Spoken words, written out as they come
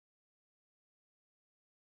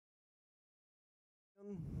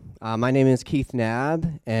My name is Keith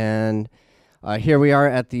Knabb, and here we are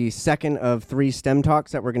at the second of 3 STEM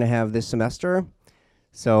talks that we're going to have this semester.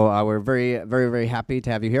 So we're very happy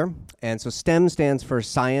to have you here. And so STEM stands for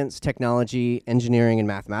Science, Technology, Engineering, and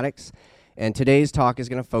Mathematics. And today's talk is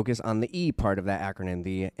going to focus on the E part of that acronym,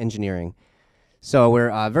 the engineering. So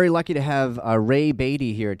we're very lucky to have Ray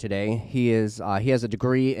Beatty here today. He has a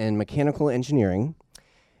degree in mechanical engineering,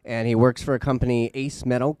 and he works for a company, Ace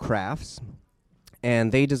Metal Crafts.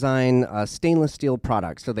 And they design stainless steel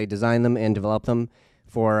products. So they design them and develop them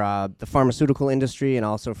for the pharmaceutical industry and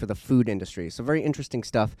also for the food industry. So very interesting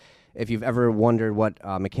stuff if you've ever wondered what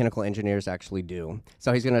mechanical engineers actually do.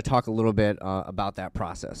 So he's going to talk a little bit about that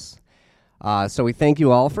process. So we thank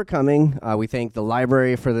you all for coming. We thank the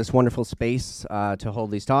library for this wonderful space to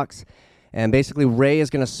hold these talks. And basically, Ray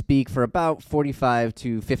is going to speak for about 45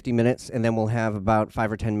 to 50 minutes, and then we'll have about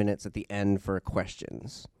 5 or 10 minutes at the end for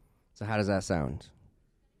questions. So how does that sound?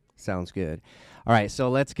 Sounds good. All right, so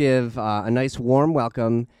let's give a nice warm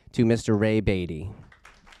welcome to Mr. Ray Beatty.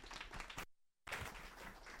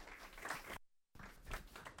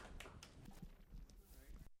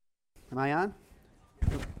 Am I on?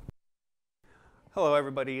 Hello,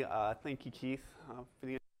 everybody. Thank you, Keith, for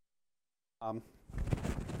the.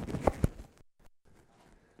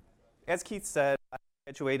 As Keith said, I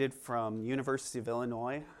graduated from University of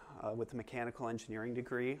Illinois with a mechanical engineering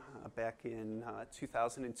degree back in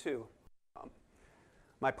 2002.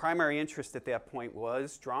 My primary interest at that point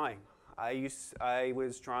was drawing. I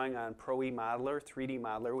was drawing on Pro E Modeler, 3D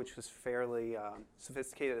Modeler, which was fairly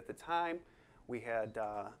sophisticated at the time. We had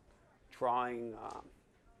drawing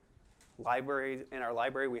library. In our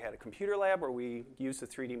library, we had a computer lab where we used the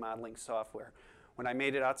 3D modeling software. When I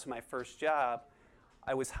made it out to my first job,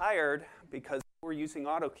 I was hired because we were using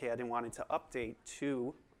AutoCAD and wanted to update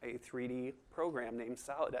to a 3D program named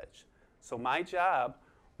Solid Edge. So my job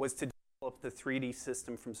was to develop the 3D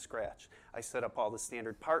system from scratch. I set up all the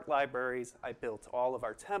standard part libraries. I built all of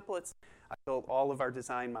our templates. I built all of our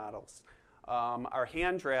design models. Our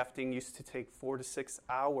hand drafting used to take 4 to 6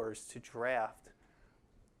 hours to draft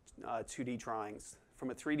 2D drawings. From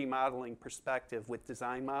a 3D modeling perspective with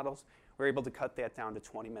design models, we're able to cut that down to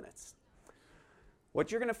 20 minutes. What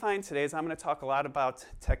you're going to find today is I'm going to talk a lot about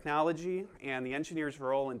technology and the engineer's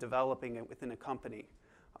role in developing it within a company.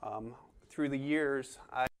 Through the years,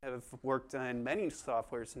 I have worked on many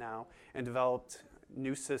softwares now and developed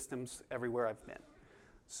new systems everywhere I've been.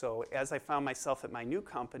 So as I found myself at my new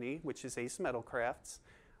company, which is Ace Metal Crafts,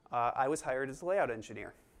 I was hired as a layout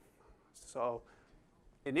engineer. So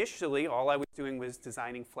initially, all I was doing was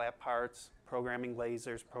designing flat parts, programming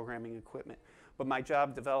lasers, programming equipment. But my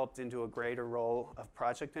job developed into a greater role of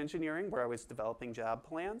project engineering, where I was developing job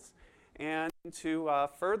plans, and into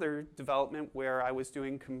further development, where I was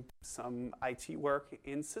doing some IT work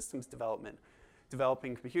in systems development,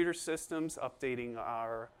 developing computer systems, updating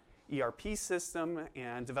our ERP system,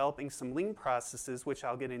 and developing some lean processes, which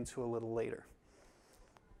I'll get into a little later.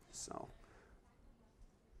 So,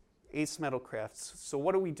 Ace Metal Crafts. So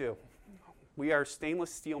what do? We are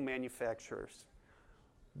stainless steel manufacturers.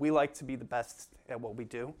 We like to be the best at what we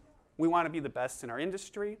do. We want to be the best in our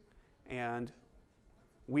industry, and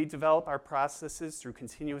we develop our processes through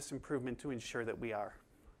continuous improvement to ensure that we are.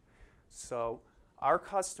 So our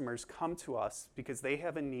customers come to us because they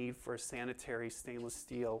have a need for sanitary stainless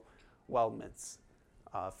steel weldments,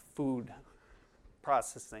 food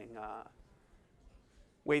processing,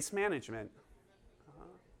 waste management,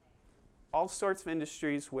 all sorts of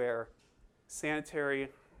industries where sanitary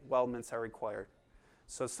weldments are required.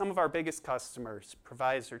 So some of our biggest customers,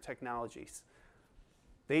 Provisor Technologies,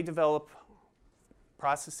 they develop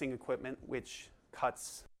processing equipment which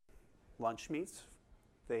cuts lunch meats.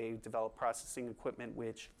 They develop processing equipment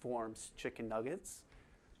which forms chicken nuggets,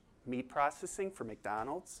 meat processing for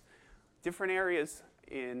McDonald's, different areas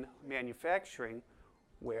in manufacturing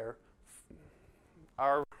where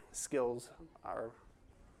our skills are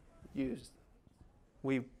used.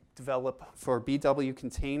 We develop for BW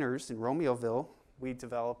Containers in Romeoville. We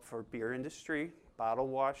develop for beer industry, bottle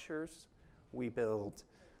washers. We build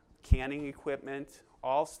canning equipment,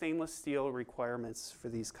 all stainless steel requirements for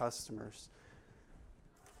these customers.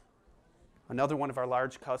 Another one of our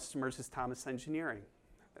large customers is Thomas Engineering.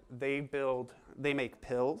 They make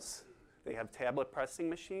pills. They have tablet pressing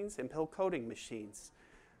machines and pill coating machines.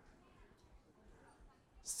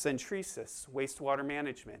 Centresis, wastewater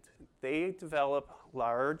management. They develop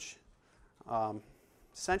large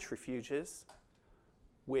centrifuges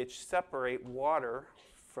which separate water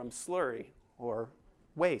from slurry or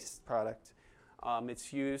waste product.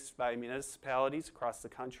 It's used by municipalities across the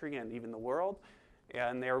country and even the world,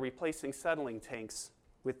 And they're replacing settling tanks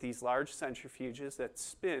with these large centrifuges that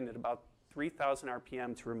spin at about 3,000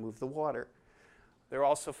 RPM to remove the water. They're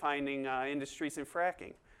also finding industries in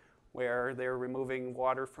fracking, where they're removing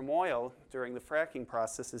water from oil during the fracking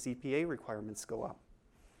process as EPA requirements go up.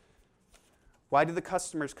 Why do the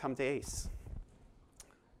customers come to ACE?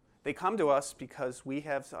 They come to us because we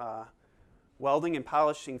have welding and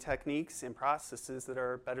polishing techniques and processes that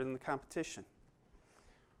are better than the competition.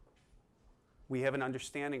 We have an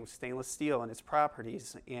understanding of stainless steel and its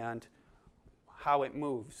properties and how it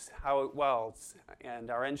moves, how it welds, and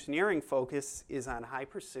our engineering focus is on high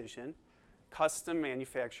precision, custom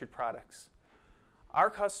manufactured products. Our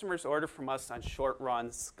customers order from us on short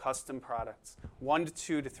runs, custom products, 1 to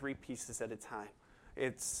 2 to 3 pieces at a time.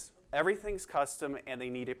 Everything's custom and they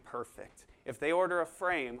need it perfect. If they order a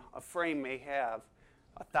frame may have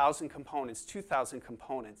 1,000 components, 2,000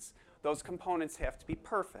 components. Those components have to be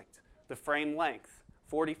perfect. The frame length,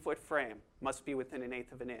 40-foot frame, must be within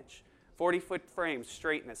 1/8 of an inch. 40-foot frame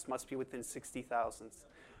straightness must be within 60 thousandths.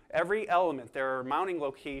 Every element, there are mounting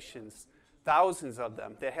locations, thousands of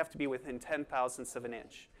them, that have to be within 10 thousandths of an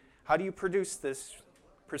inch. How do you produce this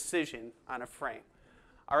precision on a frame?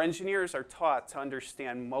 Our engineers are taught to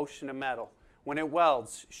understand motion of metal. When it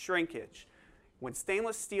welds, shrinkage. When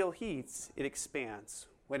stainless steel heats, it expands.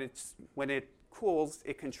 When it cools,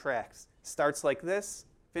 it contracts. Starts like this,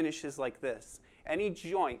 finishes like this. Any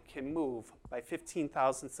joint can move by 15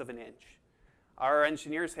 thousandths of an inch. Our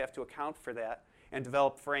engineers have to account for that and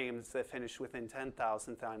develop frames that finish within 10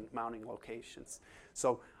 thousandths on mounting locations.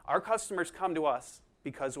 So our customers come to us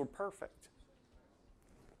because we're perfect.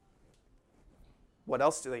 What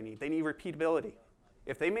else do they need? They need repeatability.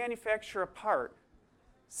 If they manufacture a part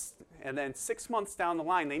and then 6 months down the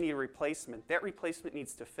line they need a replacement, that replacement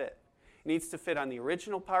needs to fit. It needs to fit on the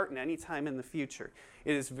original part and any time in the future.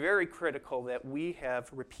 It is very critical that we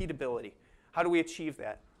have repeatability. How do we achieve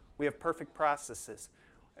that? We have perfect processes.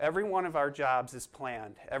 Every one of our jobs is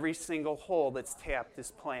planned. Every single hole that's tapped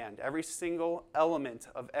is planned. Every single element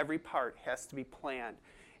of every part has to be planned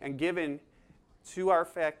and given to our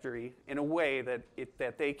factory in a way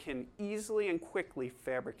that they can easily and quickly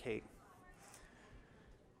fabricate.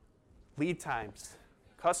 Lead times.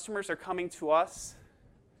 Customers are coming to us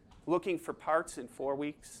looking for parts in 4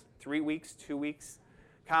 weeks, 3 weeks, 2 weeks,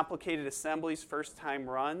 complicated assemblies, first-time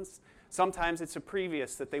runs. Sometimes it's a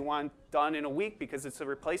previous that they want done in a week because it's a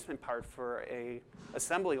replacement part for an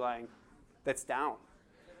assembly line that's down.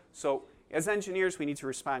 So as engineers, we need to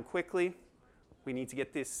respond quickly. We need to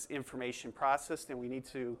get this information processed, and we need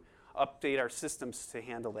to update our systems to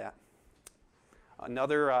handle that.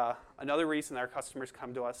 Another reason our customers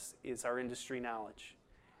come to us is our industry knowledge.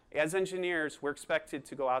 As engineers, we're expected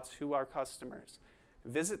to go out to our customers,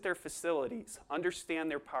 visit their facilities,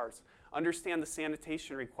 understand their parts, understand the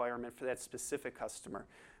sanitation requirement for that specific customer,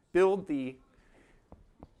 build a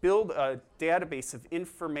database of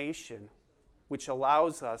information which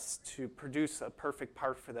allows us to produce a perfect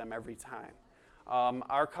part for them every time.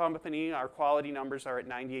 Our company, our quality numbers are at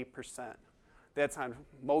 98%. That's on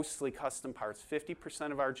mostly custom parts.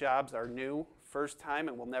 50% of our jobs are new, first time,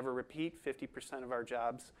 and will never repeat. 50% of our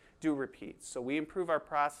jobs do repeat. So we improve our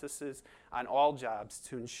processes on all jobs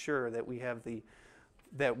to ensure that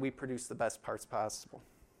we produce the best parts possible.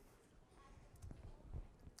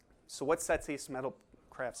 So what sets Ace Metal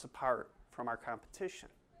Crafts apart from our competition?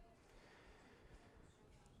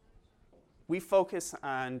 We focus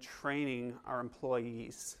on training our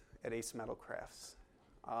employees at Ace Metal Crafts.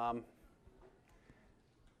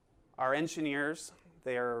 Our engineers,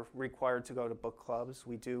 they are required to go to book clubs.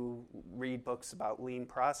 We do read books about lean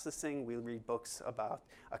processing. We read books about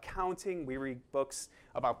accounting. We read books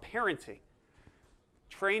about parenting.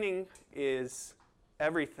 Training is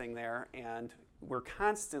everything there, and we're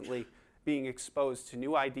constantly being exposed to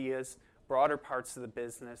new ideas, broader parts of the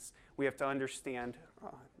business. We have to understand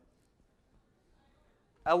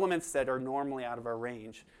elements that are normally out of our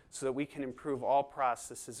range so that we can improve all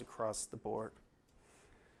processes across the board.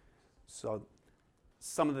 So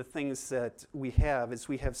some of the things that we have is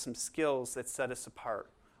we have some skills that set us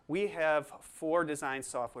apart. We have 4 design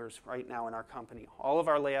softwares right now in our company. All of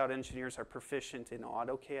our layout engineers are proficient in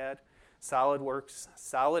AutoCAD, SolidWorks,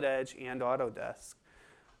 Solid Edge, and Autodesk.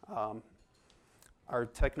 Our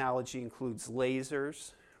technology includes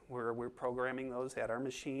lasers, where we're programming those at our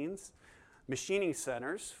machines, machining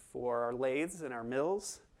centers for our lathes and our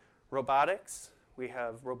mills, robotics. We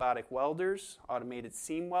have robotic welders, automated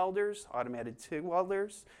seam welders, automated TIG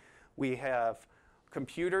welders. We have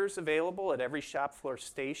computers available at every shop floor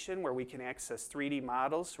station where we can access 3D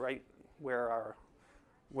models right where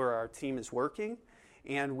our team is working.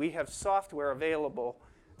 And we have software available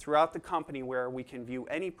throughout the company where we can view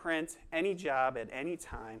any print, any job at any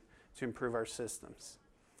time to improve our systems.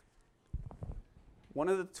 One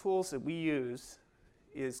of the tools that we use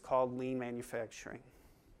is called lean manufacturing.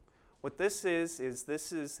 What this is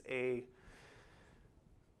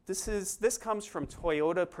this comes from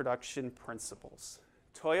Toyota production principles.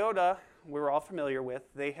 Toyota, we're all familiar with,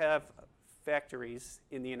 they have factories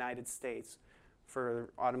in the United States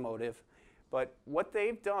for automotive, but what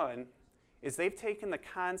they've done is they've taken the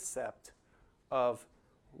concept of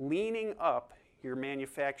leaning up your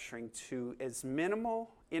manufacturing to as minimal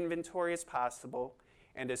inventory as possible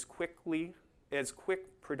and as quick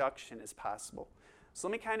production as possible. So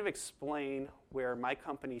let me kind of explain where my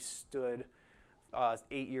company stood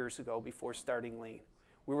 8 years ago before starting Lean.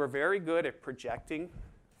 We were very good at projecting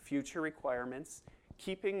future requirements,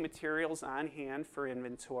 keeping materials on hand for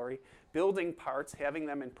inventory, building parts, having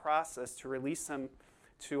them in process to release them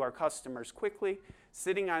to our customers quickly,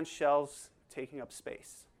 sitting on shelves, taking up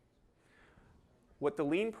space. What the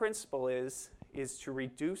Lean principle is to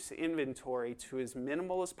reduce inventory to as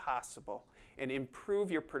minimal as possible and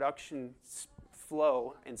improve your production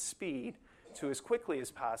flow and speed to as quickly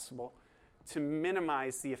as possible to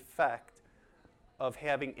minimize the effect of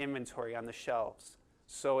having inventory on the shelves.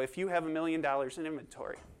 So if you have $1 million in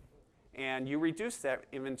inventory and you reduce that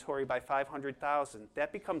inventory by $500,000,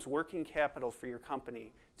 that becomes working capital for your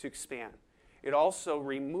company to expand. It also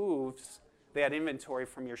removes that inventory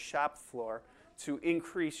from your shop floor to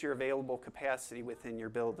increase your available capacity within your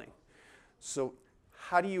building. So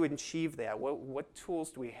how do you achieve that? What tools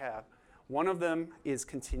do we have? One of them is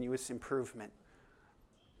continuous improvement.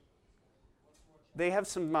 They have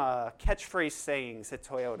some catchphrase sayings at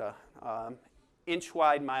Toyota. Inch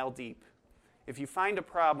wide, mile deep. If you find a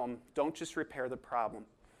problem, don't just repair the problem.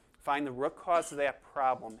 Find the root cause of that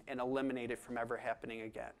problem and eliminate it from ever happening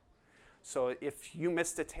again. So if you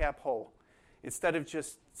missed a tap hole, instead of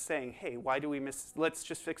just saying, hey, why do we miss, let's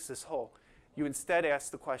just fix this hole, you instead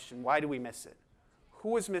ask the question, why do we miss it? Who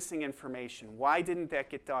was missing information? Why didn't that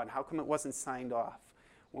get done? How come it wasn't signed off?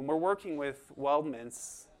 When we're working with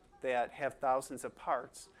weldments that have thousands of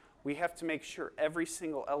parts, we have to make sure every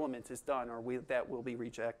single element is done or that will be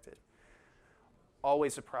rejected.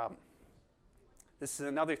 Always a problem. This is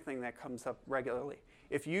another thing that comes up regularly.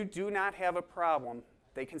 If you do not have a problem,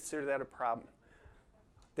 they consider that a problem.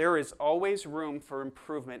 There is always room for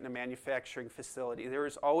improvement in a manufacturing facility. There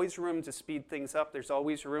is always room to speed things up. There's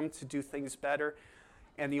always room to do things better.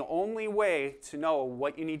 And the only way to know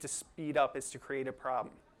what you need to speed up is to create a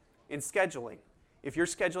problem. In scheduling, if you're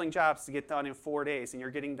scheduling jobs to get done in 4 days and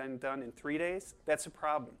you're getting them done in 3 days, that's a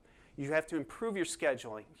problem. You have to improve your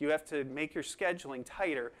scheduling. You have to make your scheduling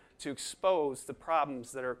tighter to expose the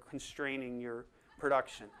problems that are constraining your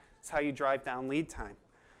production. It's how you drive down lead time.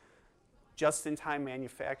 Just-in-time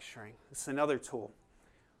manufacturing. This is another tool.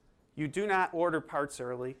 You do not order parts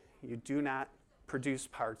early. You do not produce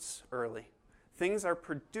parts early. Things are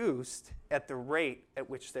produced at the rate at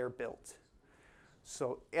which they're built.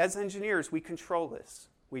 So as engineers, we control this.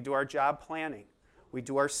 We do our job planning. We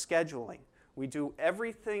do our scheduling. We do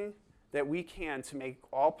everything that we can to make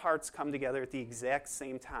all parts come together at the exact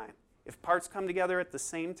same time. If parts come together at the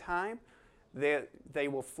same time, they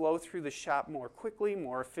will flow through the shop more quickly,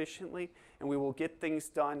 more efficiently, and we will get things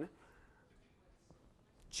done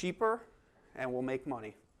cheaper and we'll make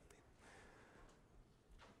money.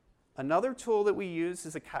 Another tool that we use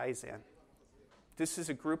is a Kaizen. This is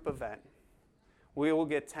a group event. We will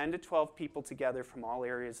get 10 to 12 people together from all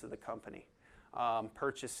areas of the company.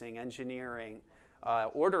 Purchasing, engineering,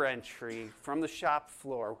 order entry, from the shop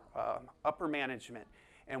floor, upper management.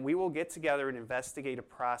 And we will get together and investigate a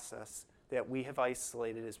process that we have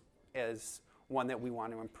isolated as one that we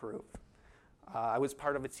want to improve. I was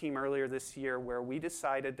part of a team earlier this year where we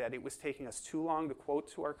decided that it was taking us too long to quote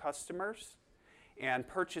to our customers, and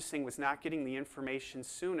purchasing was not getting the information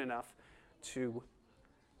soon enough to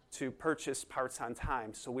purchase parts on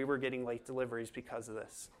time. So we were getting late deliveries because of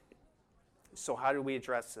this. So how do we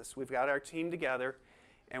address this? We've got our team together,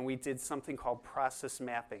 and we did something called process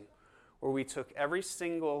mapping, where we took every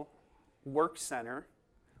single work center,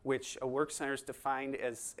 which a work center is defined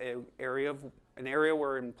as an area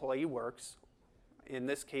where an employee works. In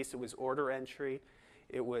this case, it was order entry,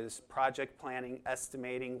 it was project planning,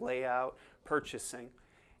 estimating, layout, purchasing.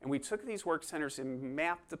 And we took these work centers and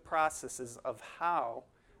mapped the processes of how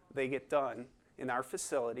they get done in our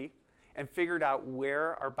facility and figured out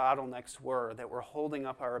where our bottlenecks were that were holding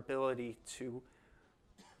up our ability to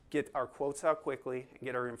get our quotes out quickly and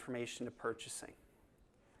get our information to purchasing.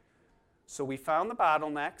 So we found the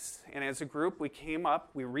bottlenecks, and as a group we came up,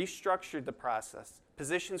 we restructured the process.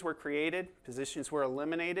 Positions were created, positions were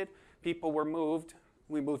eliminated, people were moved.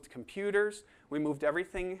 We moved computers, we moved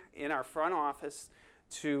everything in our front office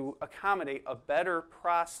to accommodate a better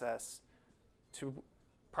process to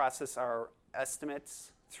process our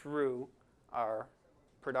estimates through our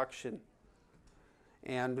production.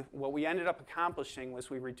 And what we ended up accomplishing was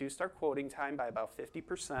we reduced our quoting time by about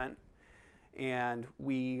 50%, and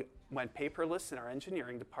we went paperless in our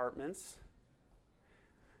engineering departments.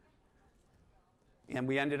 And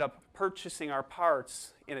we ended up purchasing our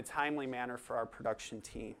parts in a timely manner for our production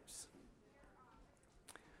teams.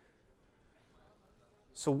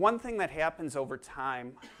 So one thing that happens over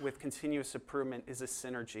time with continuous improvement is a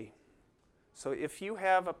synergy. So if you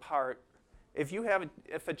have a part, if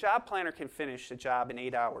a job planner can finish a job in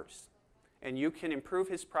 8 hours, and you can improve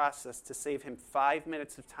his process to save him 5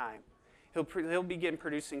 minutes of time, he'll begin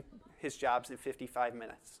producing his jobs in 55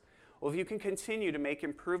 minutes. Well, if you can continue to make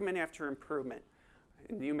improvement after improvement,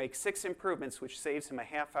 and you make 6 improvements, which saves him a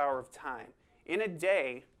half hour of time. In a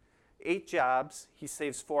day, 8 jobs, he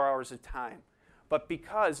saves 4 hours of time. But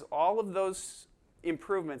because all of those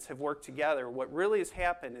improvements have worked together, what really has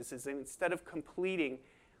happened is instead of completing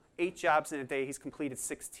 8 jobs in a day, he's completed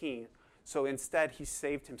 16. So instead, he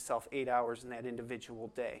saved himself 8 hours in that individual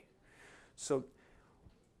day. So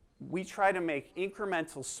we try to make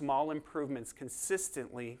incremental small improvements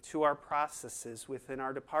consistently to our processes within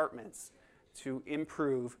our departments to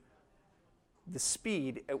improve the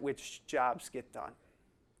speed at which jobs get done.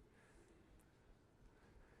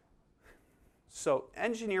 So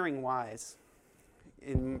engineering-wise,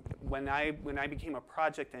 when I became a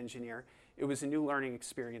project engineer, it was a new learning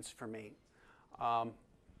experience for me. I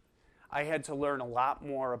had to learn a lot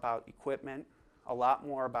more about equipment, a lot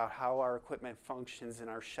more about how our equipment functions in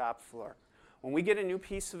our shop floor. When we get a new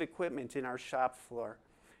piece of equipment in our shop floor,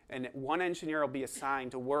 and one engineer will be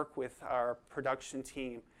assigned to work with our production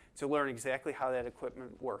team to learn exactly how that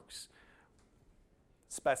equipment works.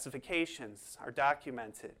 Specifications are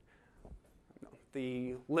documented.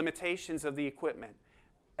 The limitations of the equipment.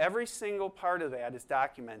 Every single part of that is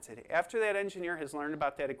documented. After that engineer has learned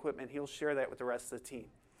about that equipment, he'll share that with the rest of the team.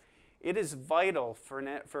 It is vital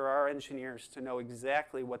for our engineers to know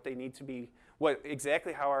exactly what they need to be,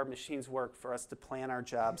 exactly how our machines work for us to plan our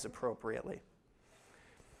jobs appropriately.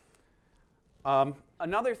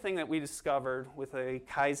 Another thing that we discovered with a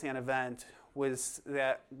Kaizen event was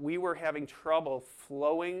that we were having trouble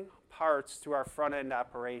flowing parts through our front-end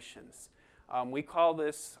operations. We call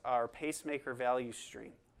this our pacemaker value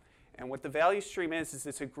stream. And what the value stream is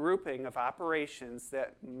it's a grouping of operations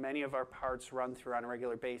that many of our parts run through on a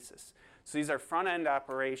regular basis. So these are front-end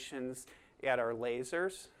operations at our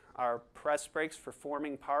lasers, our press brakes for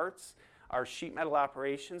forming parts, our sheet metal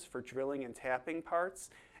operations for drilling and tapping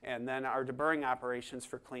parts, and then our deburring operations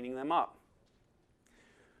for cleaning them up.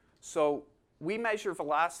 So we measure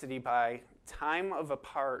velocity by time of a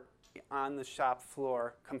part on the shop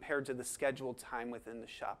floor compared to the scheduled time within the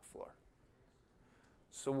shop floor.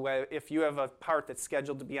 So if you have a part that's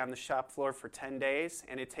scheduled to be on the shop floor for 10 days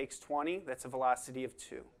and it takes 20, that's a velocity of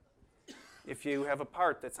 2. If you have a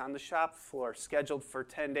part that's on the shop floor scheduled for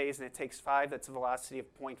 10 days and it takes 5, that's a velocity of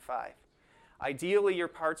 0.5. Ideally, your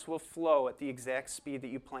parts will flow at the exact speed that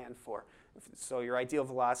you planned for. So your ideal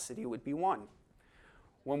velocity would be 1.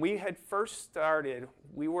 When we had first started,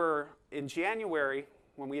 we were in January,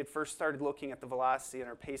 when we had first started looking at the velocity in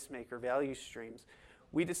our pacemaker value streams,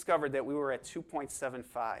 we discovered that we were at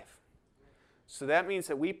 2.75. So that means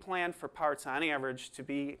that we planned for parts on average to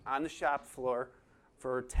be on the shop floor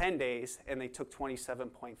for 10 days, and they took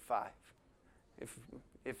 27.5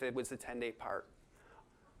 if it was a 10-day part.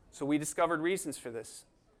 So we discovered reasons for this.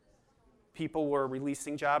 People were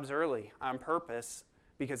releasing jobs early on purpose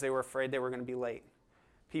because they were afraid they were going to be late.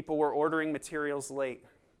 People were ordering materials late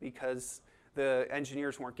because the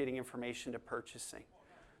engineers weren't getting information to purchasing.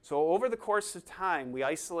 So over the course of time, we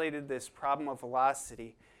isolated this problem of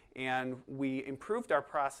velocity, and we improved our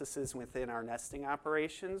processes within our nesting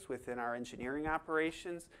operations, within our engineering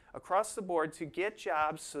operations, across the board to get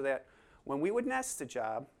jobs so that when we would nest a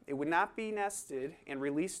job, it would not be nested and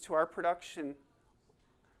released to our production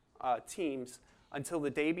teams until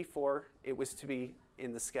the day before it was to be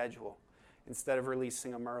in the schedule, instead of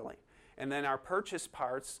releasing them early. And then our purchase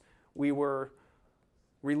parts, we were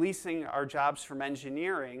releasing our jobs from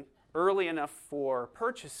engineering early enough for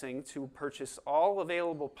purchasing to purchase all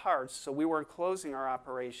available parts, so we weren't closing our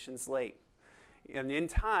operations late. And in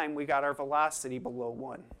time, we got our velocity below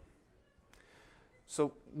 1.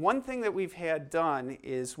 So one thing that we've had done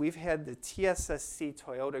is we've had the TSSC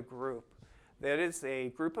Toyota group. That is a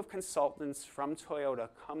group of consultants from Toyota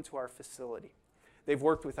come to our facility. They've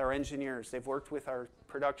worked with our engineers. They've worked with our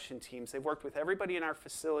production teams. They've worked with everybody in our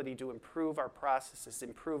facility to improve our processes,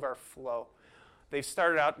 improve our flow. They've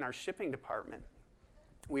started out in our shipping department.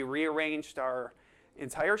 We rearranged our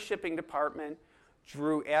entire shipping department,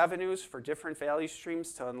 drew avenues for different value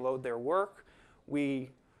streams to unload their work.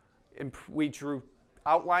 We drew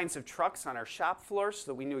outlines of trucks on our shop floor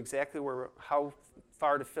so that we knew exactly how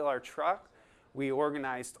far to fill our truck. We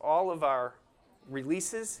organized all of our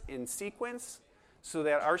releases in sequence so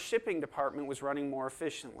that our shipping department was running more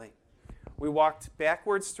efficiently. We walked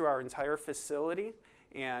backwards through our entire facility,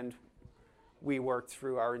 and we worked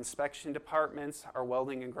through our inspection departments, our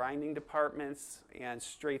welding and grinding departments, and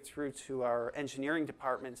straight through to our engineering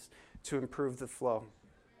departments to improve the flow.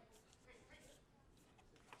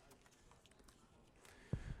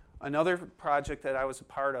 Another project that I was a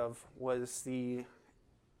part of was the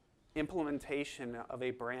implementation of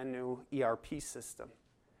a brand new ERP system.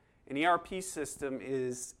 An ERP system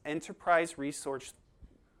is enterprise resource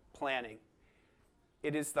planning.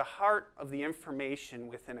 It is the heart of the information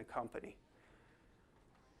within a company.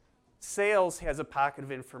 Sales has a pocket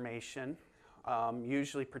of information,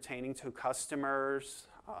 usually pertaining to customers,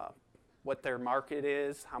 what their market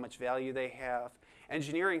is, how much value they have.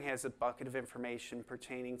 Engineering has a bucket of information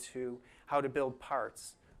pertaining to how to build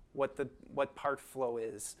parts, what part flow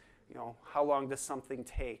is, how long does something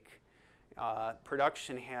take.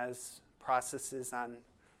 Production has processes on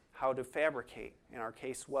how to fabricate, in our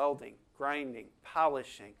case, welding, grinding,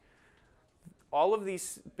 polishing. All of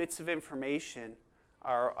these bits of information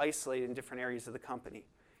are isolated in different areas of the company.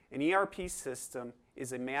 An ERP system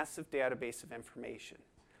is a massive database of information.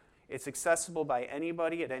 It's accessible by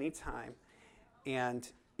anybody at any time, and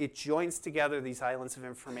it joins together these islands of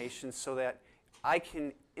information so that I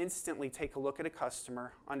can instantly take a look at a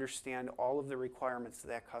customer, understand all of the requirements of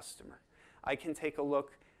that customer. I can take a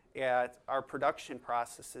look at our production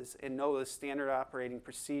processes and know the standard operating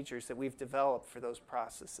procedures that we've developed for those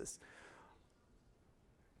processes.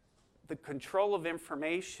 The control of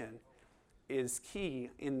information is key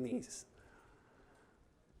in these.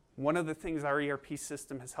 One of the things our ERP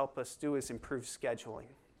system has helped us do is improve scheduling.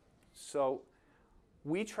 So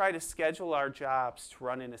we try to schedule our jobs to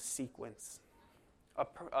run in a sequence.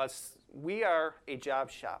 We are a job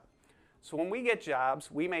shop. So when we get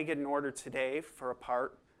jobs, we may get an order today for a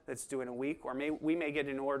part that's due in a week, or we may get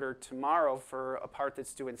an order tomorrow for a part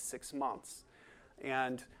that's due in 6 months.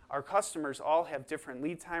 And our customers all have different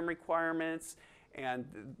lead time requirements,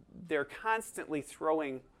 and they're constantly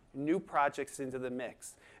throwing new projects into the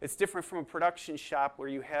mix. It's different from a production shop where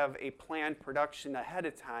you have a planned production ahead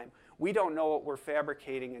of time. We don't know what we're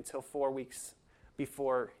fabricating until 4 weeks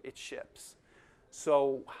before it ships.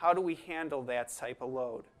 So how do we handle that type of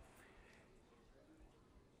load?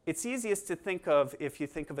 It's easiest to think of if you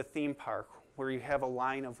think of a theme park where you have a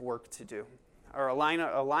line of work to do, or a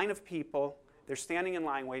line of people. They're standing in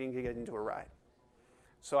line waiting to get into a ride.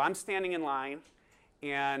 So I'm standing in line,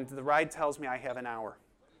 and the ride tells me I have an hour.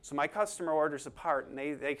 So my customer orders a part, and they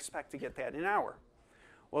expect to get that in an hour.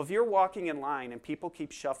 Well, if you're walking in line and people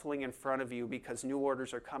keep shuffling in front of you because new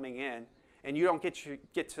orders are coming in, and you don't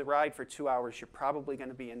get to ride for 2 hours, you're probably going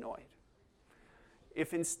to be annoyed.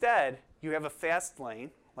 If instead you have a fast lane,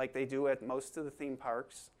 like they do at most of the theme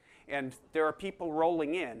parks, and there are people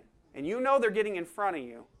rolling in, and you know they're getting in front of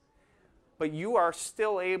you, but you are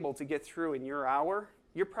still able to get through in your hour,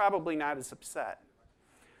 you're probably not as upset.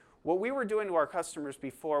 What we were doing to our customers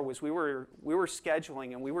before was we were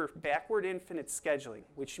scheduling, and we were backward infinite scheduling,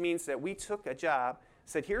 which means that we took a job,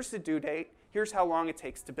 said, here's the due date, here's how long it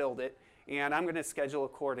takes to build it, and I'm going to schedule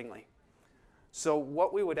accordingly. So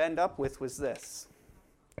what we would end up with was this.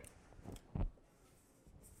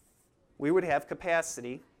 We would have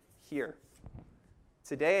capacity here.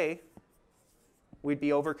 Today, we'd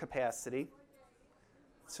be over capacity.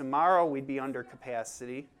 Tomorrow, we'd be under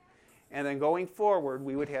capacity. And then going forward,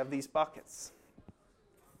 we would have these buckets.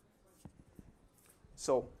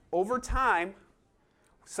 So over time,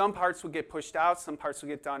 some parts would get pushed out, some parts would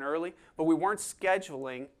get done early, but we weren't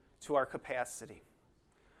scheduling to our capacity.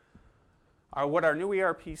 What our new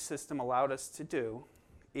ERP system allowed us to do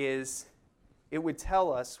is it would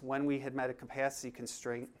tell us when we had met a capacity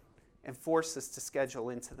constraint and force us to schedule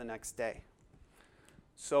into the next day.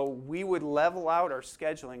 So we would level out our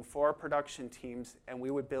scheduling for our production teams, and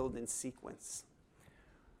we would build in sequence.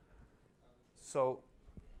 So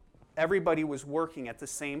everybody was working at the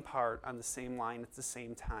same part on the same line at the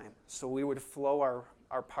same time. So we would flow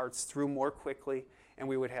our parts through more quickly, and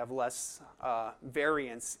we would have less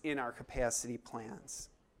variance in our capacity plans.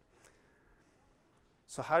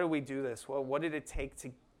 So how do we do this? Well, what did it take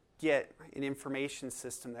get an information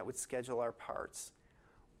system that would schedule our parts.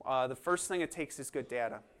 The first thing it takes is good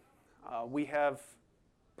data. We have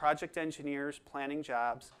project engineers planning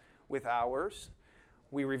jobs with hours.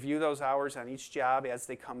 We review those hours on each job as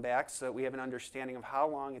they come back so that we have an understanding of how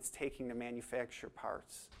long it's taking to manufacture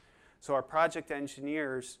parts. So our project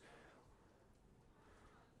engineers,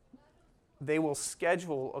 they will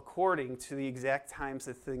schedule according to the exact times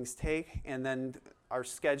that things take, and then our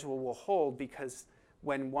schedule will hold because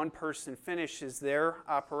when one person finishes their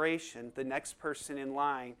operation, the next person in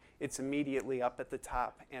line, it's immediately up at the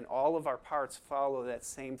top, and all of our parts follow that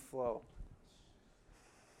same flow.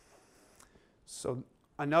 So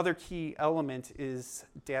another key element is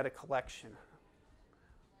data collection.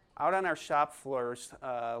 Out on our shop floors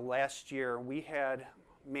last year, we had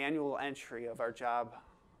manual entry of our job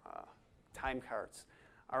time cards.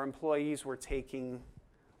 Our employees were taking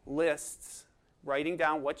lists, writing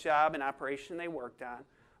down what job and operation they worked on,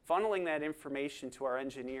 funneling that information to our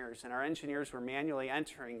engineers, and our engineers were manually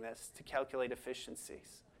entering this to calculate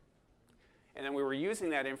efficiencies. And then we were using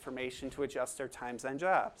that information to adjust our times on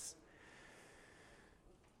jobs.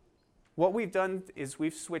 What we've done is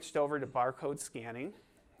we've switched over to barcode scanning,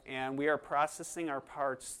 and we are processing our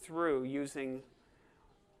parts through using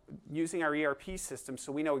our ERP system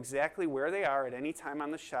so we know exactly where they are at any time on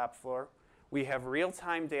the shop floor. We have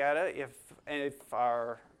real-time data if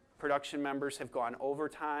our production members have gone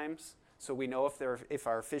overtimes, so we know if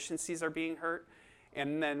our efficiencies are being hurt,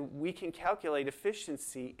 and then we can calculate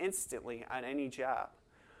efficiency instantly on any job.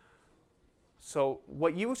 So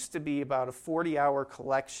what used to be about a 40-hour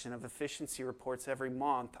collection of efficiency reports every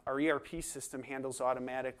month, our ERP system handles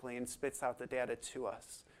automatically and spits out the data to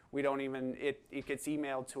us. We don't even, it gets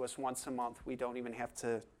emailed to us once a month. We don't even have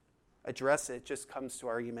to address it. It just comes to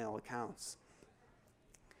our email accounts.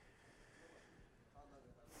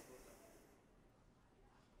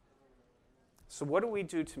 So what do we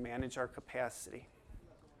do to manage our capacity?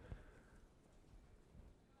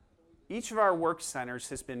 Each of our work centers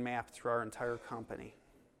has been mapped through our entire company.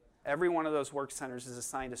 Every one of those work centers is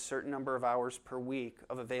assigned a certain number of hours per week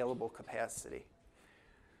of available capacity.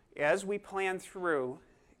 As we plan through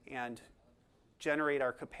and generate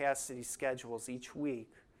our capacity schedules each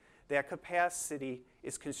week, that capacity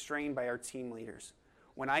is constrained by our team leaders.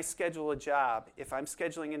 When I schedule a job, if I'm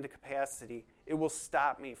scheduling into capacity, it will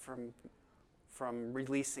stop me from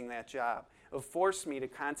releasing that job. It will force me to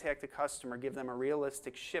contact the customer, give them a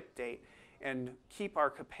realistic ship date, and keep our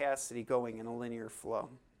capacity going in a linear flow.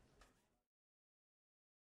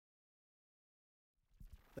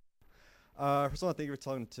 First of all, thank you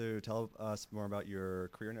for tell us more about your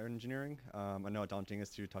career in engineering. I know how daunting it is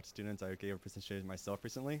to talk to students. I gave a presentation myself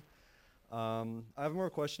recently. I have more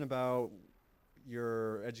question about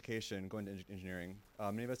your education going to engineering.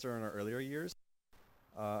 Many of us are in our earlier years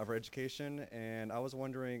of our education, and I was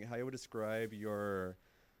wondering how you would describe your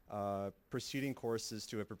preceding courses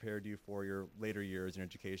to have prepared you for your later years in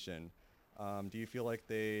education. Do you feel like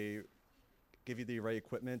they give you the right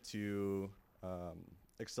equipment to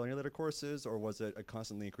excel in your later courses, or was it a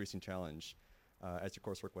constantly increasing challenge as your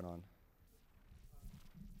coursework went on?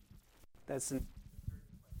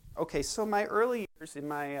 Okay, so my early years in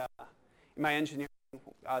my engineering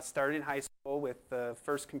started in high school with the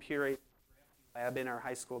first computer lab in our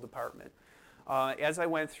high school department. As I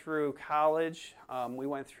went through college, we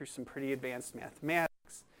went through some pretty advanced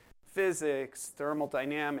mathematics, physics,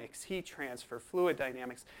 thermodynamics, heat transfer, fluid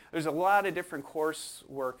dynamics. There's a lot of different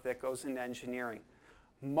coursework that goes into engineering.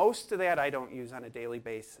 Most of that I don't use on a daily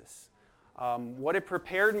basis. What it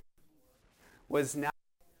prepared me was not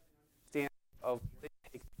understanding of what it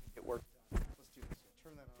takes to get work done. Let's do this.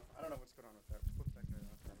 Turn that on. I don't know what's going on with that. Flip that guy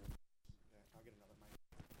off. Yeah, I'll get another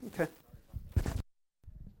mic. Okay.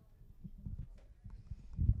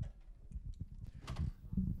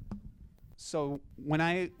 So when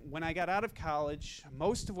I got out of college,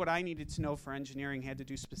 most of what I needed to know for engineering had to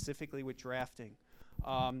do specifically with drafting,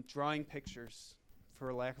 drawing pictures,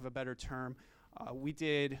 for lack of a better term.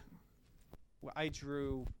 I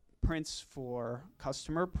drew prints for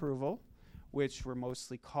customer approval, which were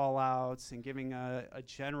mostly call-outs and giving a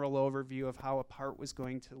general overview of how a part was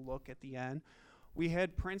going to look at the end. We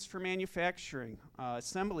had prints for manufacturing,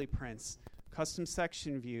 assembly prints, custom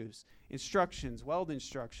section views, instructions, weld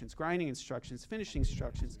instructions, grinding instructions, finishing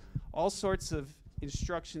instructions, all sorts of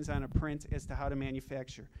instructions on a print as to how to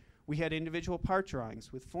manufacture. We had individual part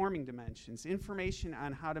drawings with forming dimensions, information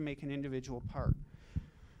on how to make an individual part.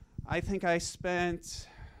 I think I spent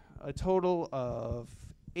a total of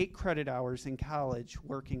 8 credit hours in college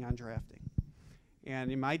working on drafting.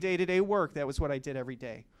 And in my day-to-day work, that was what I did every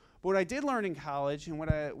day. But what I did learn in college, and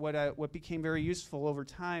what became very useful over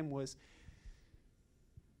time, was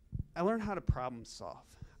I learned how to problem solve.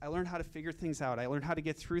 I learned how to figure things out. I learned how to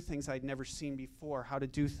get through things I'd never seen before, how to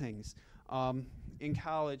do things. In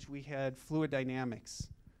college, we had fluid dynamics.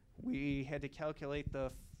 We had to calculate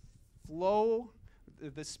the flow,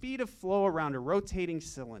 the speed of flow around a rotating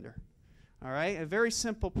cylinder. All right, a very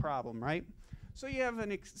simple problem, right? So you have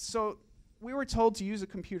so we were told to use a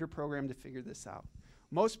computer program to figure this out.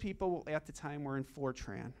 Most people at the time were in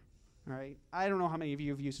Fortran. All right, I don't know how many of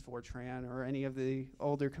you have used Fortran or any of the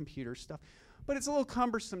older computer stuff, but it's a little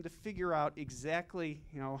cumbersome to figure out exactly,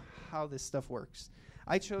 how this stuff works.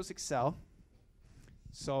 I chose Excel,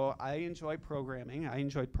 so I enjoy programming. I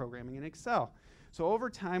enjoyed programming in Excel. So over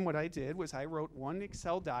time, what I did was I wrote one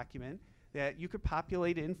Excel document that you could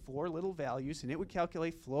populate in 4 little values, and it would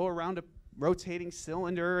calculate flow around a rotating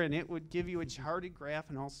cylinder, and it would give you a charted graph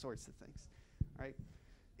and all sorts of things. Right?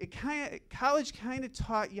 College kind of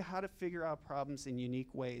taught you how to figure out problems in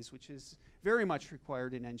unique ways, which is very much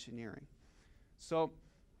required in engineering. So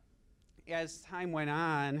as time went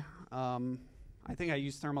on, I think I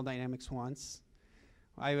used thermodynamics once.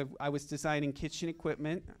 I was designing kitchen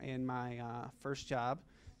equipment in my first job,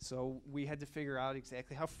 so we had to figure out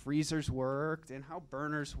exactly how freezers worked and how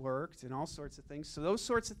burners worked and all sorts of things. So those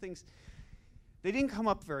sorts of things, they didn't come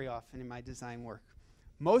up very often in my design work.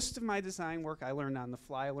 Most of my design work I learned on the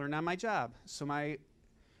fly. I learned on my job. So I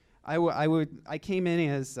came in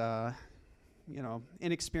as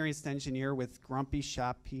inexperienced engineer with grumpy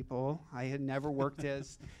shop people. I had never worked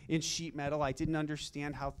in sheet metal. I didn't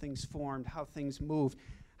understand how things formed, how things moved,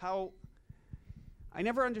 I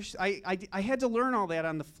never understood. I had to learn all that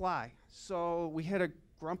on the fly. So we had a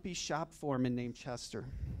grumpy shop foreman named Chester,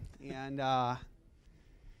 and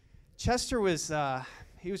Chester was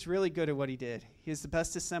he was really good at what he did. He was the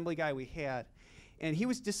best assembly guy we had, and he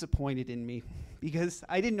was disappointed in me because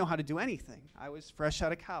I didn't know how to do anything. I was fresh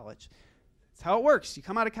out of college. That's how it works. You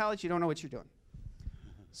come out of college, you don't know what you're doing.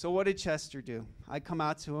 So what did Chester do? I'd come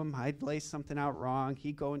out to him, I'd lay something out wrong,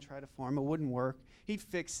 he'd go and try to form, it wouldn't work. He'd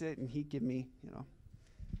fix it, and he'd give me,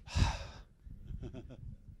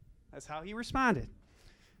 That's how he responded.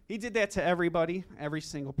 He did that to everybody, every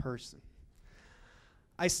single person.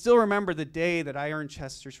 I still remember the day that I earned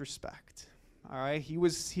Chester's respect. All right, he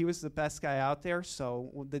was the best guy out there,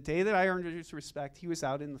 so the day that I earned his respect, he was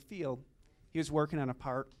out in the field. He was working on a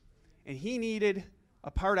part, and he needed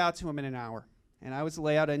a part out to him in an hour. And I was a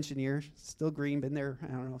layout engineer, still green, been there,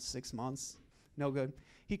 6 months, no good.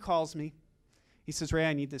 He calls me. He says, Ray,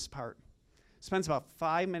 I need this part. Spends about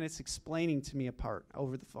 5 minutes explaining to me a part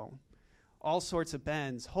over the phone. All sorts of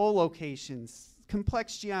bends, hole locations,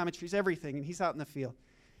 complex geometries, everything, and he's out in the field.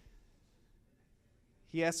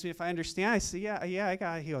 He asked me if I understand. I said, yeah, I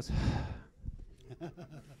got it. He goes,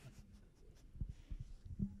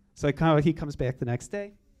 So he comes back the next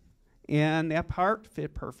day, and that part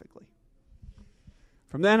fit perfectly.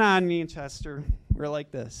 From then on, me and Chester were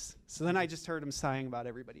like this. So then I just heard him sighing about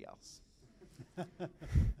everybody else.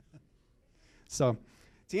 So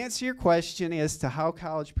to answer your question as to how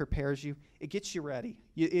college prepares you, it gets you ready.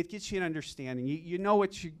 It gets you an understanding. You know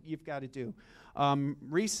what you've got to do.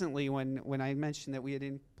 Recently, when I mentioned that we had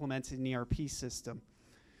implemented an ERP system,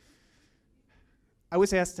 I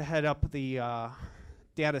was asked to head up the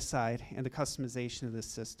data side and the customization of this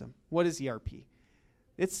system. What is ERP?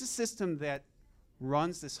 It's the system that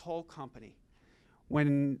runs this whole company.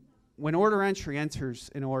 When order entry enters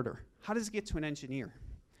an order, how does it get to an engineer?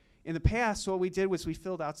 In the past, what we did was we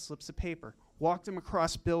filled out slips of paper, walked them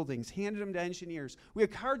across buildings, handed them to engineers. We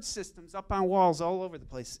had card systems up on walls all over the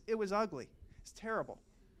place. It was ugly. It's terrible.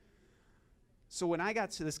 So when I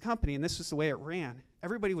got to this company, and this was the way it ran,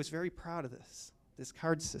 everybody was very proud of this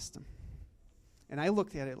card system. And I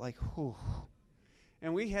looked at it like, whew.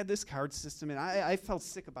 And we had this card system, and I felt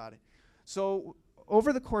sick about it. So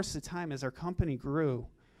over the course of time, as our company grew,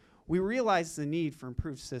 we realized the need for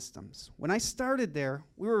improved systems. When I started there,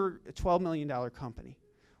 we were a $12 million company.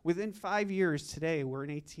 Within 5 years today, we're an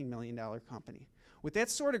 $18 million company. With that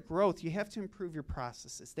sort of growth, you have to improve your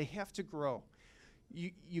processes. They have to grow.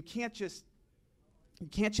 You can't just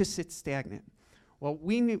sit stagnant. Well,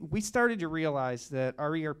 we started to realize that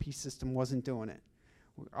our ERP system wasn't doing it.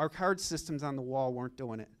 Our card systems on the wall weren't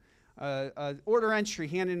doing it. Order entry,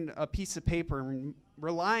 handing a piece of paper and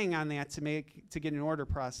relying on that to get an order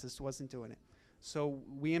processed wasn't doing it. So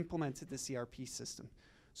we implemented this ERP system.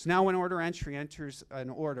 So now when order entry enters an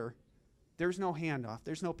order, there's no handoff,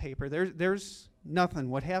 there's no paper, there's nothing.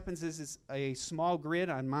 What happens is a small grid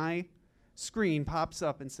on my screen pops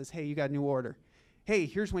up and says, hey, you got a new order. Hey,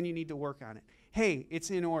 here's when you need to work on it. Hey,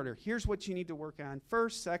 it's in order. Here's what you need to work on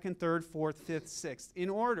first, second, third, fourth, fifth, sixth, in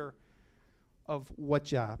order of what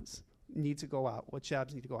jobs need to go out, what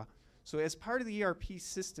jobs need to go out. So as part of the ERP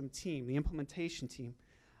system team, the implementation team,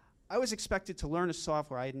 I was expected to learn a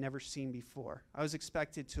software I had never seen before. I was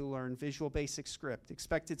expected to learn Visual Basic Script,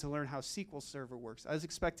 expected to learn how SQL Server works. I was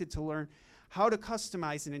expected to learn how to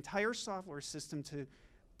customize an entire software system to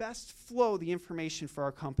best flow the information for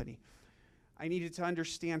our company. I needed to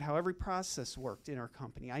understand how every process worked in our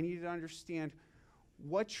company. I needed to understand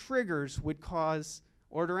what triggers would cause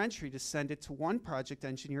order entry to send it to one project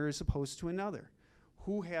engineer as opposed to another.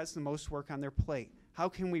 Who has the most work on their plate? How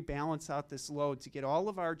can we balance out this load to get all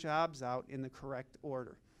of our jobs out in the correct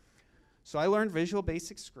order? So I learned Visual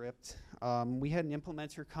Basic Script. We had an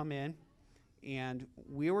implementer come in, and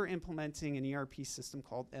we were implementing an ERP system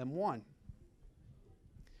called M1.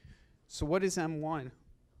 So what is M1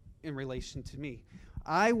 in relation to me?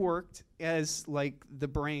 I worked as like the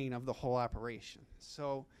brain of the whole operation.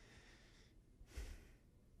 So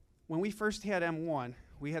when we first had M1,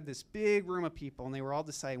 we had this big room of people, and they were all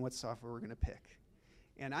deciding what software we're going to pick.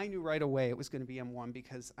 And I knew right away it was going to be M1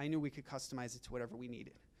 because I knew we could customize it to whatever we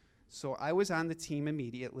needed. So I was on the team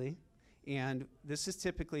immediately, and this is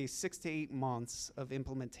typically 6 to 8 months of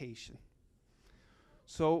implementation.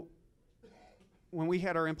 So when we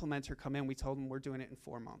had our implementer come in, we told him we're doing it in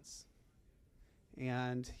 4 months.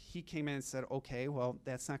 And he came in and said, okay, well,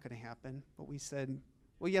 that's not going to happen. But we said,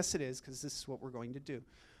 well, yes, it is, because this is what we're going to do.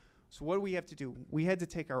 So what do we have to do? We had to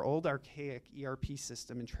take our old archaic ERP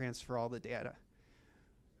system and transfer all the data.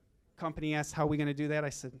 Company asked, how are we going to do that? I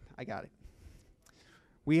said, I got it.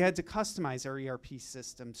 We had to customize our ERP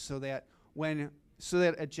system so that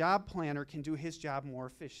a job planner can do his job more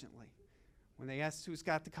efficiently. When they asked who's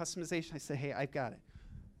got the customization, I said, hey, I've got it.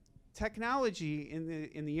 Technology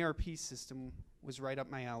in the ERP system was right up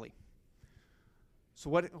my alley. So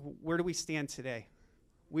where do we stand today?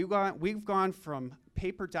 We've gone from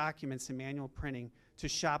paper documents and manual printing to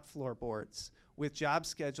shop floor boards with job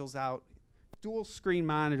schedules out, dual screen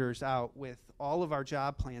monitors out with all of our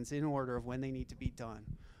job plans in order of when they need to be done.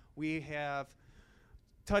 We have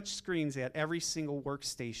touch screens at every single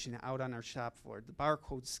workstation out on our shop floor, the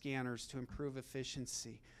barcode scanners to improve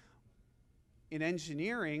efficiency. In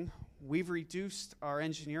engineering, we've reduced our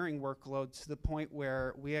engineering workload to the point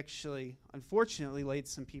where we actually, unfortunately, laid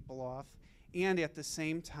some people off, and at the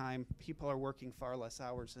same time, people are working far less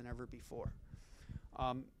hours than ever before.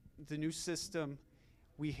 The new system,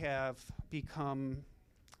 we have become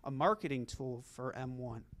a marketing tool for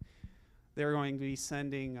M1. They're going to be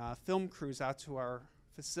sending film crews out to our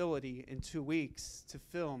facility in 2 weeks to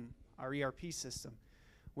film our ERP system.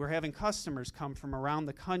 We're having customers come from around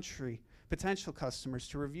the country, potential customers,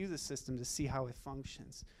 to review the system to see how it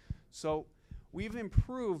functions. So we've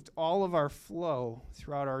improved all of our flow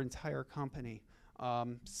throughout our entire company.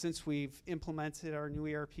 Since we've implemented our new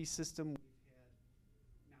ERP system,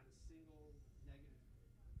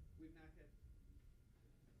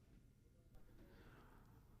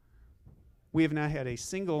 we have not had a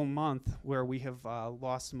single month where we have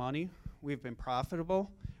lost money. We've been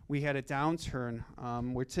profitable. We had a downturn.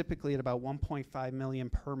 We're typically at about 1.5 million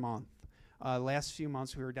per month. Last few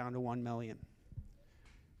months we were down to 1 million.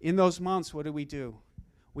 In those months, what do?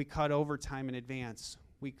 We cut overtime in advance.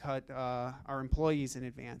 We cut our employees in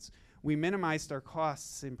advance. We minimized our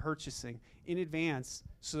costs in purchasing in advance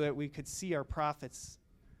so that we could see our profits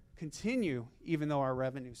continue even though our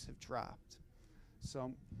revenues have dropped.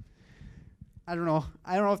 So I don't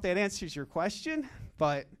know if that answers your question,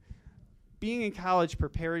 but being in college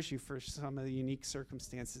prepares you for some of the unique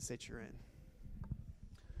circumstances that you're in.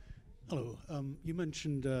 Hello. You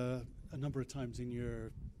mentioned a number of times in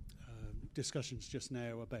your discussions just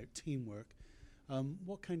now about teamwork.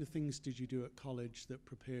 What kind of things did you do at college that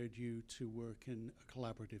prepared you to work in a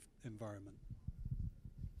collaborative environment?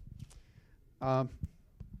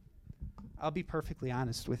 I'll be perfectly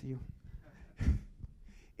honest with you.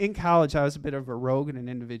 In college, I was a bit of a rogue and an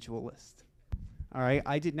individualist. All right,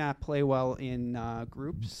 I did not play well in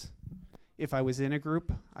groups. If I was in a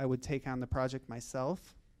group, I would take on the project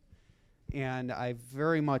myself, and I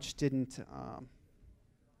very much didn't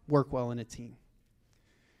work well in a team.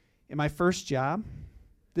 In my first job,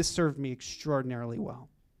 this served me extraordinarily well.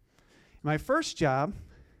 In my first job,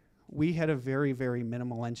 we had a very, very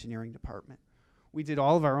minimal engineering department. We did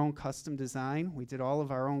all of our own custom design. We did all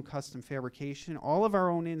of our own custom fabrication, all of our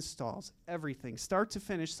own installs, everything. Start to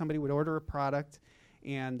finish, somebody would order a product,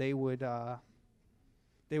 and they would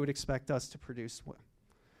expect us to produce one.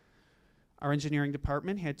 Our engineering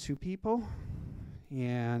department had 2 people,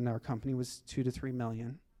 and our company was 2 to 3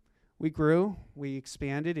 million. We grew, we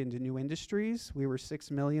expanded into new industries. We were 6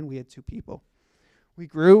 million, we had 2 people. We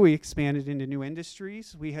grew, we expanded into new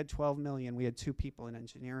industries. We had 12 million, we had 2 people in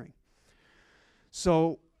engineering.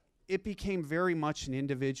 So it became very much an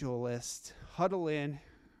individualist. Huddle in,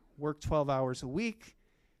 work 12 hours a week,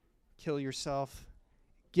 kill yourself,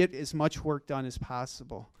 get as much work done as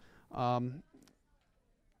possible.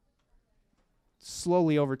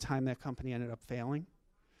 Slowly over time, that company ended up failing.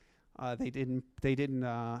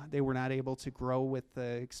 They were not able to grow with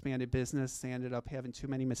the expanded business. They ended up having too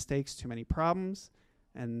many mistakes, too many problems,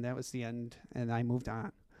 and that was the end, and I moved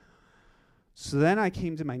on. So then I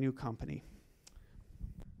came to my new company.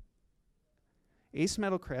 Ace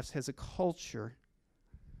Metal Crafts has a culture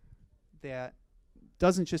that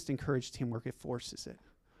doesn't just encourage teamwork, it forces it.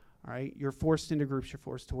 All right, you're forced into groups, you're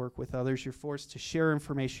forced to work with others, you're forced to share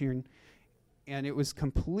information, and it was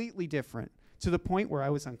completely different to the point where I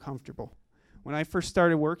was uncomfortable. When I first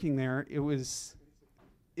started working there, it was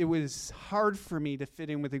hard for me to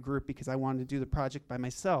fit in with a group because I wanted to do the project by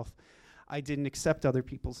myself. I didn't accept other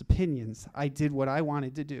people's opinions. I did what I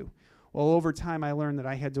wanted to do. Well, over time, I learned that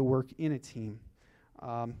I had to work in a team,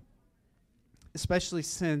 especially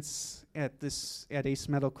since at Ace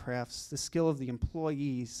Metal Crafts, the skill of the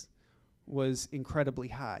employees was incredibly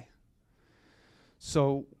high.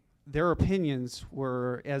 So their opinions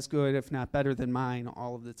were as good, if not better than mine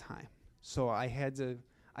all of the time. So I had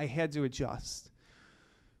to adjust.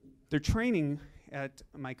 Their training at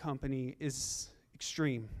my company is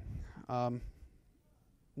extreme.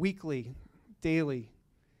 Weekly, daily,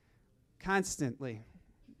 constantly.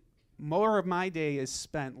 More of my day is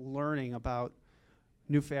spent learning about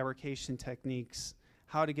new fabrication techniques,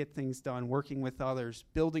 how to get things done, working with others,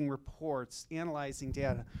 building reports, analyzing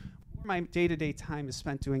data. My day-to-day time is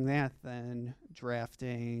spent doing that than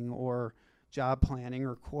drafting or job planning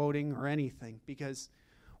or quoting or anything, because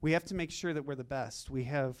we have to make sure that we're the best. We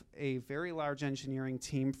have a very large engineering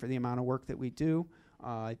team for the amount of work that we do.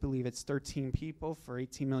 I believe it's 13 people for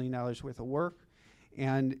 $18 million worth of work.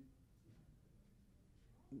 And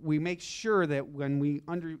we make sure that when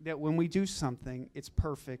we do something, it's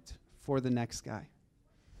perfect for the next guy.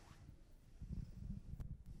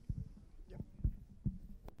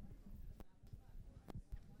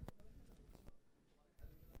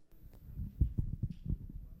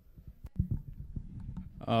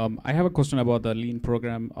 I have a question about the lean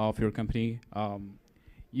program of your company.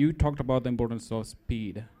 You talked about the importance of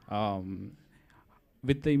speed.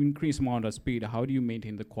 With the increased amount of speed, how do you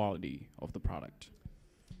maintain the quality of the product?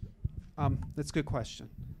 That's a good question.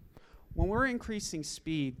 When we're increasing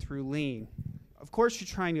speed through lean, of course you're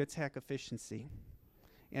trying to attack efficiency.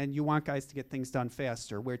 And you want guys to get things done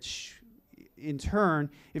faster, which in turn,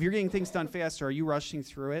 if you're getting things done faster, are you rushing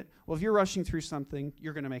through it? Well, if you're rushing through something,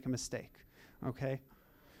 you're going to make a mistake, okay?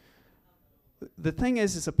 The thing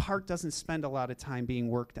is a part doesn't spend a lot of time being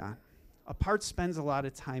worked on. A part spends a lot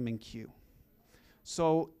of time in queue.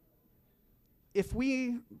 So if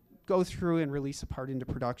we go through and release a part into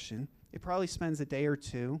production, it probably spends a day or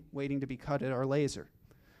two waiting to be cut at our laser.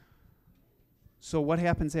 So what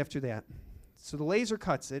happens after that? So the laser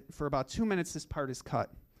cuts it. For about 2 minutes, this part is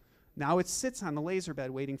cut. Now it sits on the laser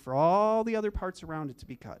bed waiting for all the other parts around it to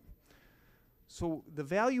be cut. So the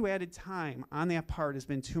value-added time on that part has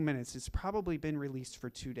been 2 minutes. It's probably been released for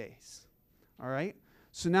 2 days. All right?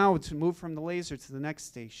 So now to move from the laser to the next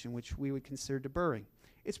station, which we would consider deburring,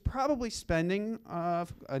 it's probably spending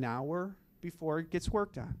an hour before it gets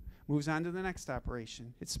worked on. Moves on to the next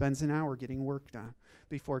operation. It spends an hour getting worked on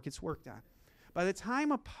before it gets worked on. By the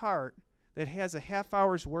time a part that has a half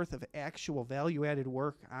hour's worth of actual value-added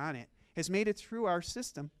work on it has made it through our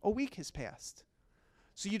system, a week has passed.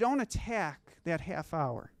 So you don't attack that half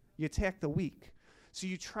hour. You attack the week. So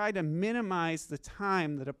you try to minimize the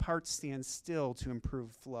time that a part stands still to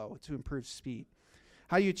improve flow, to improve speed.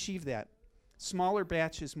 How do you achieve that? Smaller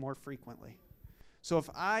batches more frequently. So if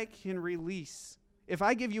I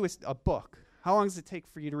give you a book, how long does it take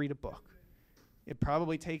for you to read a book? It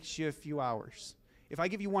probably takes you a few hours. If I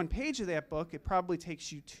give you 1 page of that book, it probably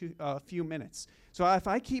takes you a few minutes. So if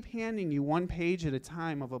I keep handing you 1 page at a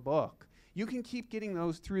time of a book, you can keep getting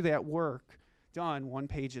those through that work done 1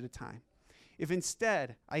 page at a time. If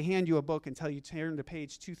instead I hand you a book and tell you to turn to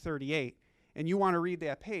page 238 and you want to read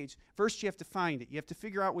that page, first you have to find it. You have to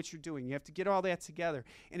figure out what you're doing. You have to get all that together.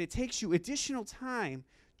 And it takes you additional time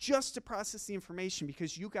just to process the information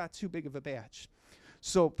because you got too big of a batch.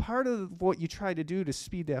 So part of what you try to do to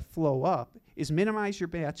speed that flow up is minimize your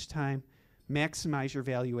batch time, maximize your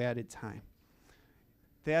value-added time.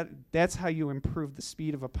 That's how you improve the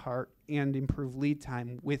speed of a part and improve lead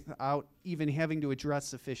time without even having to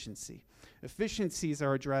address efficiency. Efficiencies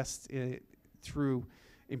are addressed through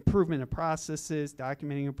improvement of processes,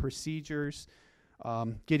 documenting of procedures,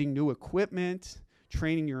 getting new equipment,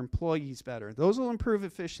 training your employees better. Those will improve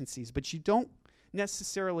efficiencies, but you don't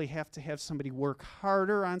necessarily have to have somebody work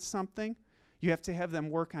harder on something. You have to have them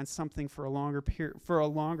work on something for a longer for a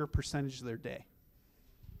longer percentage of their day.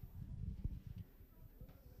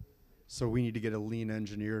 So we need to get a lean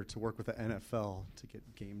engineer to work with the NFL to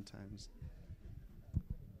get game times.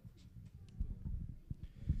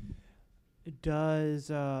 Does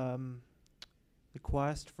the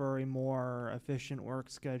quest for a more efficient work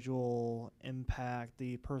schedule impact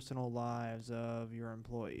the personal lives of your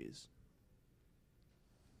employees?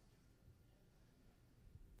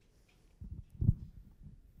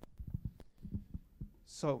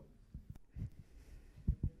 So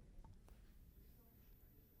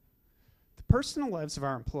the personal lives of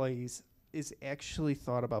our employees is actually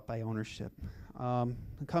thought about by ownership. The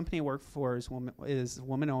company I work for is a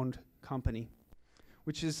woman-owned company,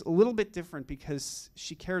 which is a little bit different because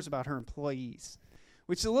she cares about her employees,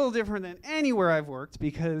 which is a little different than anywhere I've worked,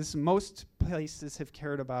 because most places have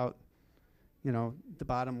cared about, the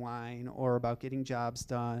bottom line or about getting jobs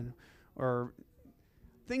done or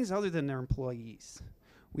things other than their employees.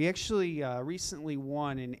 We actually recently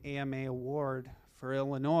won an AMA award for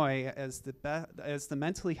Illinois as the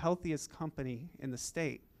mentally healthiest company in the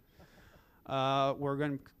state.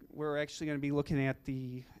 We're actually going to be looking at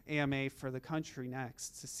the AMA for the country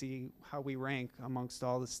next to see how we rank amongst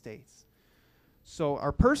all the states. So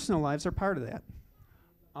our personal lives are part of that.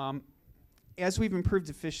 As we've improved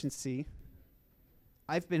efficiency,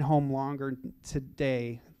 I've been home longer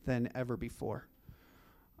today than ever before.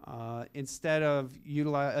 Instead of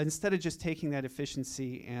just taking that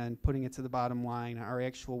efficiency and putting it to the bottom line, our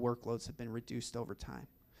actual workloads have been reduced over time.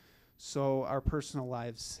 So our personal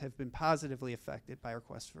lives have been positively affected by our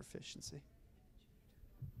quest for efficiency.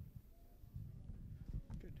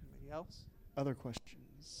 Good. Anybody else? Other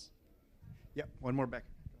questions? Yep, one more back.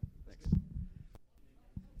 Thanks.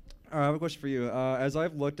 I have a question for you. As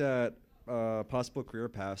I've looked at possible career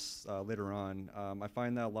paths later on, I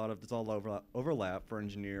find that there's a lot of overlap for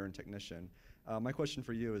engineer and technician. My question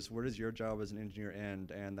for you is, where does your job as an engineer end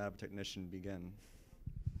and that of a technician begin?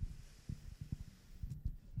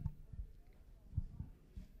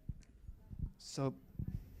 So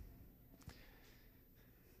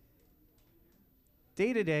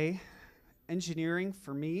day-to-day engineering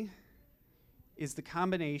for me is the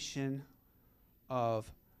combination of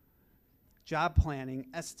job planning,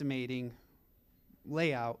 estimating,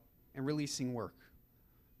 layout, and releasing work.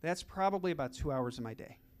 That's probably about 2 hours of my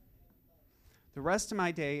day. The rest of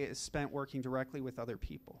my day is spent working directly with other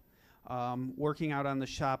people, working out on the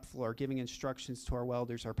shop floor, giving instructions to our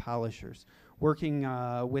welders, our polishers, working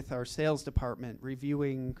with our sales department,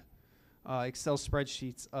 reviewing Excel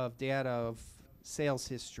spreadsheets of data of sales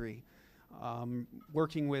history,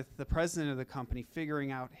 working with the president of the company,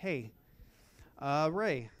 figuring out, hey,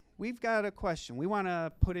 Ray, we've got a question. We want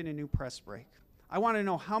to put in a new press brake. I want to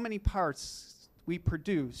know how many parts we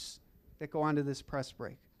produce that go onto this press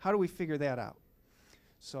brake. How do we figure that out?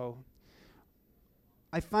 So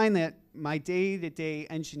I find that my day-to-day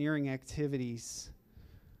engineering activities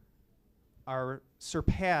are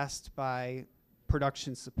surpassed by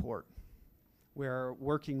production support. We're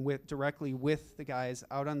working directly with the guys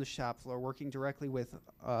out on the shop floor, working directly with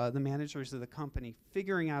the managers of the company,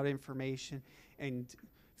 figuring out information and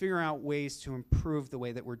figuring out ways to improve the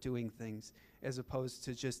way that we're doing things, as opposed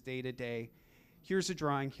to just day-to-day, here's a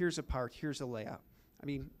drawing, here's a part, here's a layout. I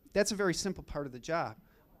mean, that's a very simple part of the job.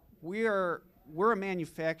 We're a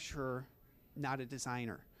manufacturer, not a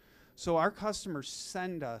designer. So our customers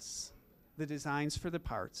send us the designs for the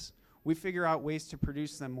parts. We figure out ways to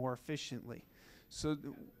produce them more efficiently. So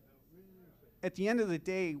at the end of the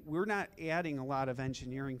day, we're not adding a lot of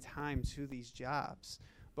engineering time to these jobs,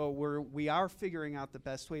 but we are figuring out the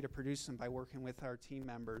best way to produce them by working with our team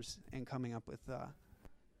members and coming up with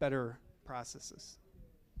better processes.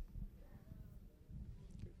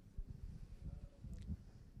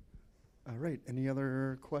 All right, any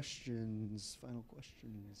other questions? Final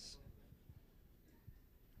questions?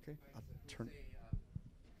 Okay, I'll turn.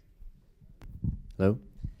 Hello? All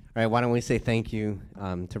right, why don't we say thank you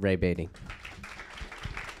to Ray Beatty.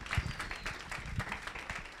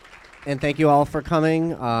 And thank you all for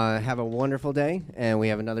coming. Have a wonderful day, and we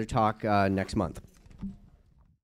have another talk next month.